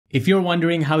If you're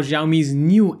wondering how Xiaomi's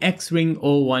new Xring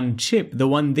O1 chip, the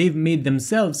one they've made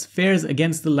themselves, fares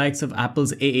against the likes of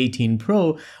Apple's A18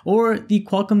 Pro or the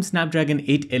Qualcomm Snapdragon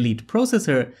 8 Elite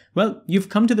processor, well, you've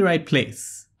come to the right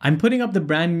place. I'm putting up the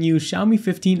brand new Xiaomi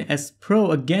 15S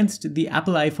Pro against the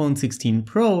Apple iPhone 16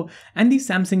 Pro and the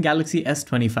Samsung Galaxy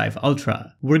S25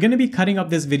 Ultra. We're going to be cutting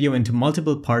up this video into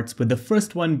multiple parts, with the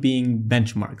first one being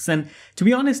benchmarks. And to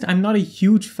be honest, I'm not a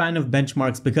huge fan of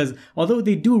benchmarks because although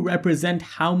they do represent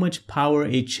how much power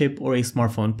a chip or a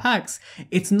smartphone packs,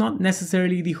 it's not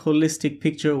necessarily the holistic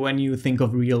picture when you think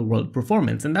of real-world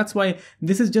performance. And that's why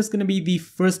this is just going to be the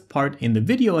first part in the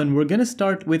video, and we're going to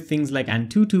start with things like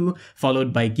Antutu,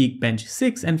 followed by Geekbench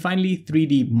 6, and finally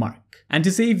 3D Mark. And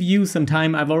to save you some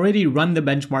time, I've already run the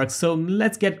benchmarks, so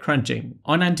let's get crunching.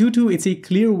 On Antutu, it's a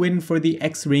clear win for the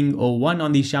Xring O1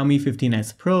 on the Xiaomi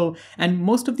 15S Pro, and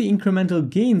most of the incremental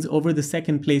gains over the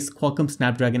second place Qualcomm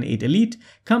Snapdragon 8 Elite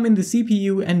come in the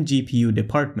CPU and GPU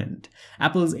department.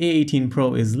 Apple's A18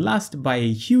 Pro is last by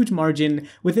a huge margin,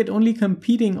 with it only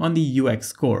competing on the UX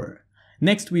score.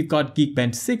 Next, we've got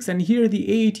Geekbench 6, and here the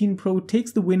A18 Pro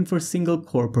takes the win for single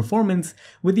core performance,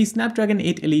 with the Snapdragon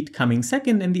 8 Elite coming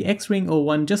second and the Xring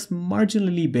O1 just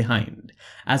marginally behind.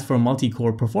 As for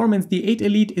multi-core performance, the 8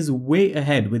 Elite is way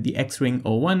ahead, with the Xring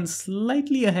O1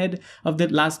 slightly ahead of the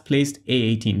last placed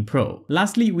A18 Pro.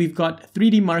 Lastly, we've got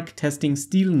 3D Mark testing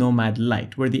Steel Nomad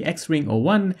Lite, where the Xring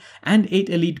O1 and 8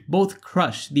 Elite both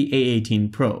crush the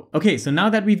A18 Pro. Okay, so now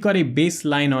that we've got a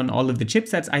baseline on all of the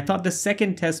chipsets, I thought the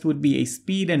second test would be a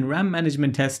speed and RAM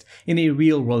management test in a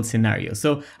real-world scenario.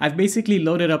 So I've basically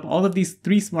loaded up all of these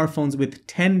 3 smartphones with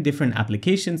 10 different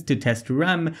applications to test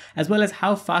RAM, as well as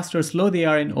how fast or slow they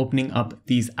are in opening up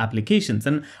these applications.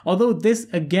 And although this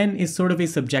again is sort of a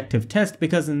subjective test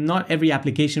because not every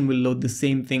application will load the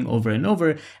same thing over and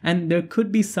over, and there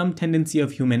could be some tendency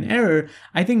of human error,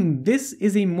 I think this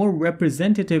is a more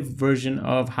representative version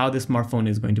of how the smartphone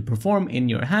is going to perform in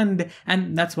your hand,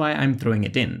 and that's why I'm throwing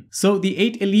it in. So the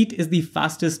 8 Elite is the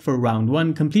fastest for round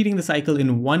 1, completing the cycle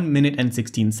in 1 minute and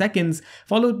 16 seconds,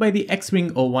 followed by the Xring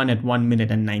O1 at 1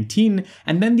 minute and 19,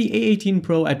 and then the A18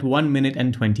 Pro at 1 minute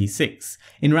and 26.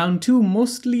 In round 2,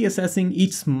 mostly assessing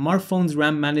each smartphone's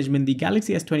RAM management, the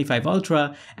Galaxy S25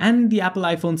 Ultra and the Apple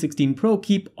iPhone 16 Pro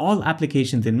keep all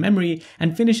applications in memory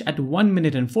and finish at 1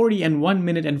 minute and 40 and 1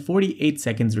 minute and 48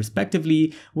 seconds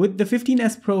respectively, with the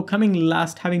 15S Pro coming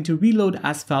last, having to reload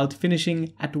Asphalt,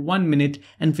 finishing at 1 minute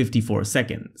and 54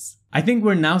 seconds. I think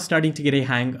we're now starting to get a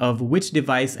hang of which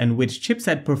device and which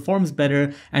chipset performs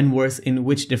better and worse in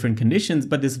which different conditions,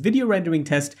 but this video rendering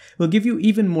test will give you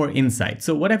even more insight.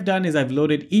 So what I've done is I've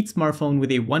loaded each smartphone with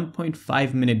a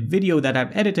 1.5 minute video that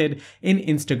I've edited in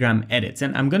Instagram Edits,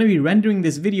 and I'm going to be rendering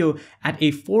this video at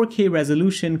a 4K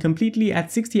resolution completely at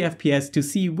 60 FPS to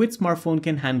see which smartphone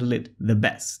can handle it the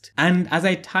best. And as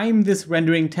I time this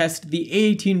rendering test, the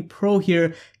A18 Pro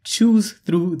here chews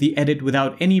through the edit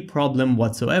without any problem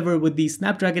whatsoever, with the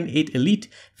Snapdragon 8 Elite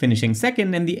finishing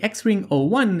second and the Xring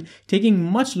O1 taking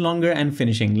much longer and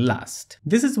finishing last.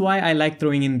 This is why I like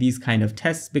throwing in these kind of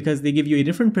tests, because they give you a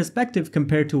different perspective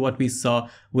compared to what we saw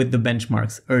with the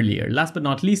benchmarks earlier. Last but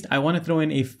not least, I want to throw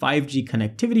in a 5G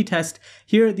connectivity test.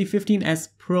 Here, the 15S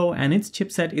Pro and its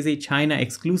chipset is a China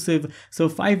exclusive, so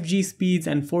 5G speeds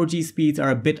and 4G speeds are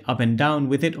a bit up and down,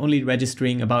 with it only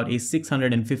registering about a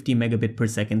 650 megabit per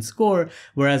second score,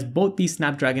 whereas both the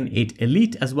Snapdragon 8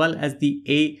 Elite as well as the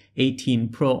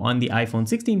A18 Pro on the iPhone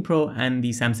 16 Pro and the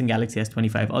Samsung Galaxy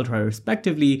S25 Ultra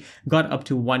respectively got up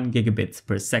to 1 gigabits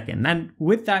per second. And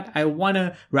with that, I want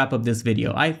to wrap up this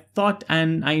video. I thought,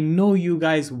 and I know you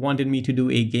guys wanted me to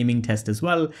do a gaming test as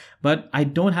well, but I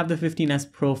don't have the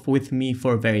 15S Pro with me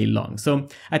for very long. So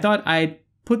I thought I'd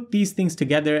put these things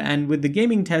together, and with the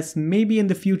gaming tests, maybe in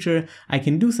the future I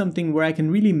can do something where I can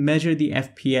really measure the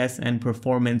FPS and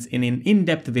performance in an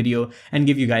in-depth video and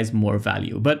give you guys more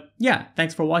value. But yeah,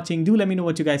 thanks for watching. Do let me know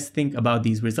what you guys think about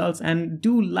these results, and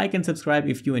do like and subscribe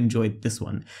if you enjoyed this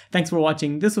one. Thanks for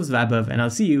watching. This was Vaibhav, and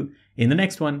I'll see you in the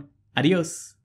next one. Adios.